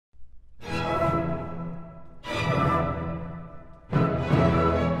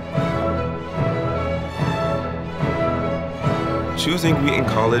Choosing Wheaton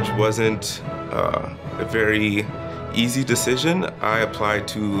College wasn't a very easy decision. I applied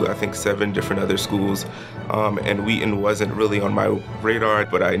to, I think, 7 different other schools, and Wheaton wasn't really on my radar,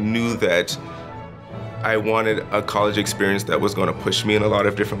 but I knew that I wanted a college experience that was going to push me in a lot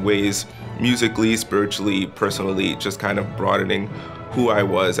of different ways, musically, spiritually, personally, just kind of broadening who I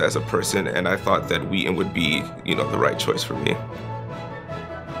was as a person, and I thought that Wheaton would be, the right choice for me.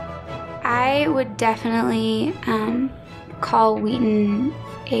 I would definitely call Wheaton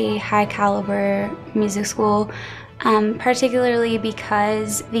a high caliber music school, particularly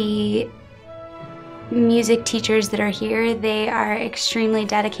because the music teachers that are here, they are extremely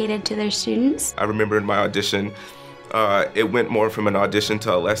dedicated to their students. I remember in my audition, it went more from an audition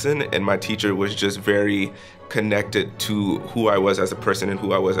to a lesson, and my teacher was just very connected to who I was as a person and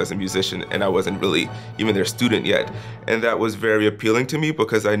who I was as a musician, and I wasn't really even their student yet. And that was very appealing to me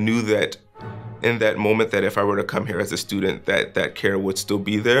because I knew that in that moment that if I were to come here as a student, that care would still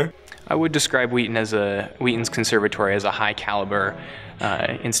be there. I would describe Wheaton's Conservatory as a high caliber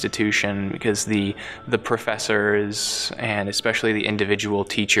institution because the professors and especially the individual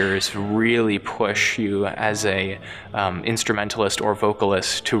teachers really push you as a instrumentalist or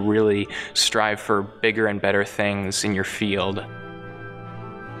vocalist to really strive for bigger and better things in your field.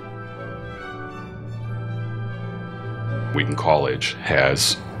 Wheaton College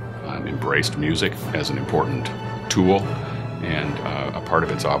has embraced music as an important tool and a part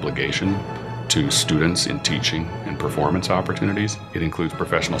of its obligation to students in teaching and performance opportunities. It includes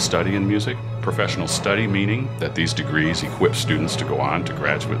professional study in music. Professional study meaning that these degrees equip students to go on to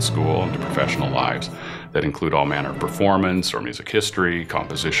graduate school and to professional lives that include all manner of performance or music history,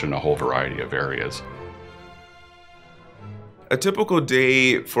 composition, a whole variety of areas. A typical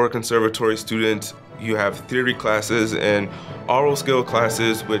day for a conservatory student, you have theory classes and oral skill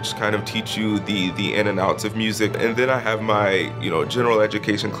classes, which kind of teach you the in and outs of music. And then I have my, general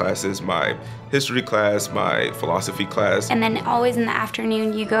education classes, my history class, my philosophy class. And then always in the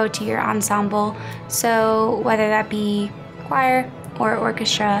afternoon, you go to your ensemble. So whether that be choir or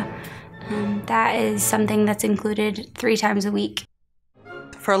orchestra, that is something that's included 3 times a week.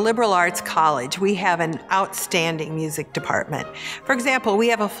 For a liberal arts college, we have an outstanding music department. For example, we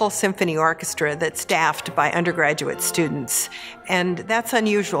have a full symphony orchestra that's staffed by undergraduate students, and that's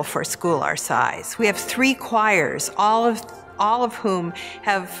unusual for a school our size. We have 3 choirs, all of whom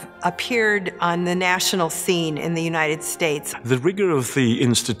have appeared on the national scene in the United States. The rigor of the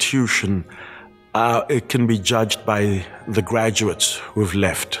institution, it can be judged by the graduates who've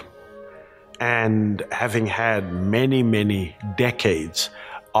left. And having had many, many decades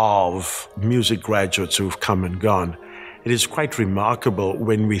of music graduates who've come and gone, it is quite remarkable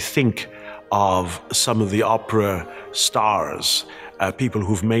when we think of some of the opera stars, people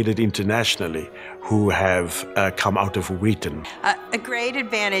who've made it internationally, who have come out of Wheaton. A great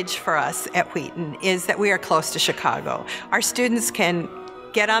advantage for us at Wheaton is that we are close to Chicago. Our students can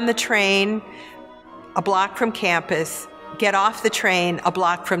get on the train a block from campus, get off the train a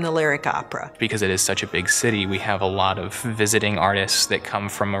block from the Lyric Opera. Because it is such a big city, we have a lot of visiting artists that come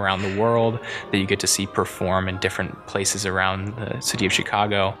from around the world that you get to see perform in different places around the city of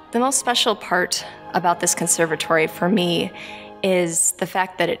Chicago. The most special part about this conservatory for me is the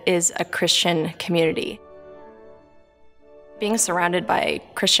fact that it is a Christian community. Being surrounded by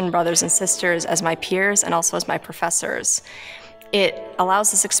Christian brothers and sisters as my peers and also as my professors, it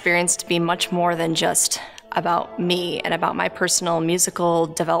allows this experience to be much more than just about me and about my personal musical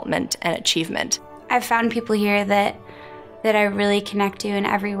development and achievement. I've found people here that I really connect to in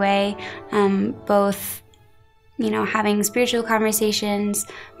every way, both, having spiritual conversations,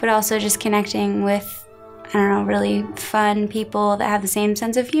 but also just connecting with, really fun people that have the same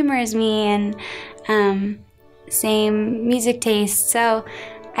sense of humor as me and same music taste. So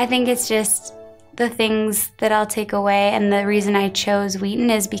I think it's just the things that I'll take away, and the reason I chose Wheaton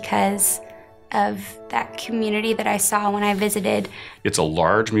is because of that community that I saw when I visited. It's a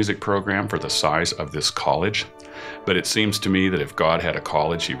large music program for the size of this college, but it seems to me that if God had a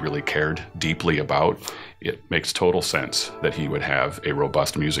college he really cared deeply about, it makes total sense that he would have a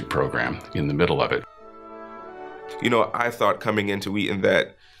robust music program in the middle of it. I thought coming into Wheaton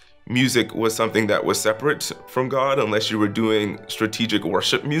that music was something that was separate from God unless you were doing strategic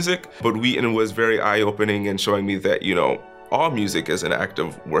worship music, but Wheaton was very eye-opening and showing me that, all music is an act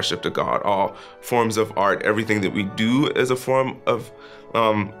of worship to God. All forms of art, everything that we do is a form of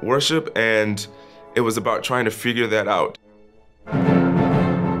worship, and it was about trying to figure that out.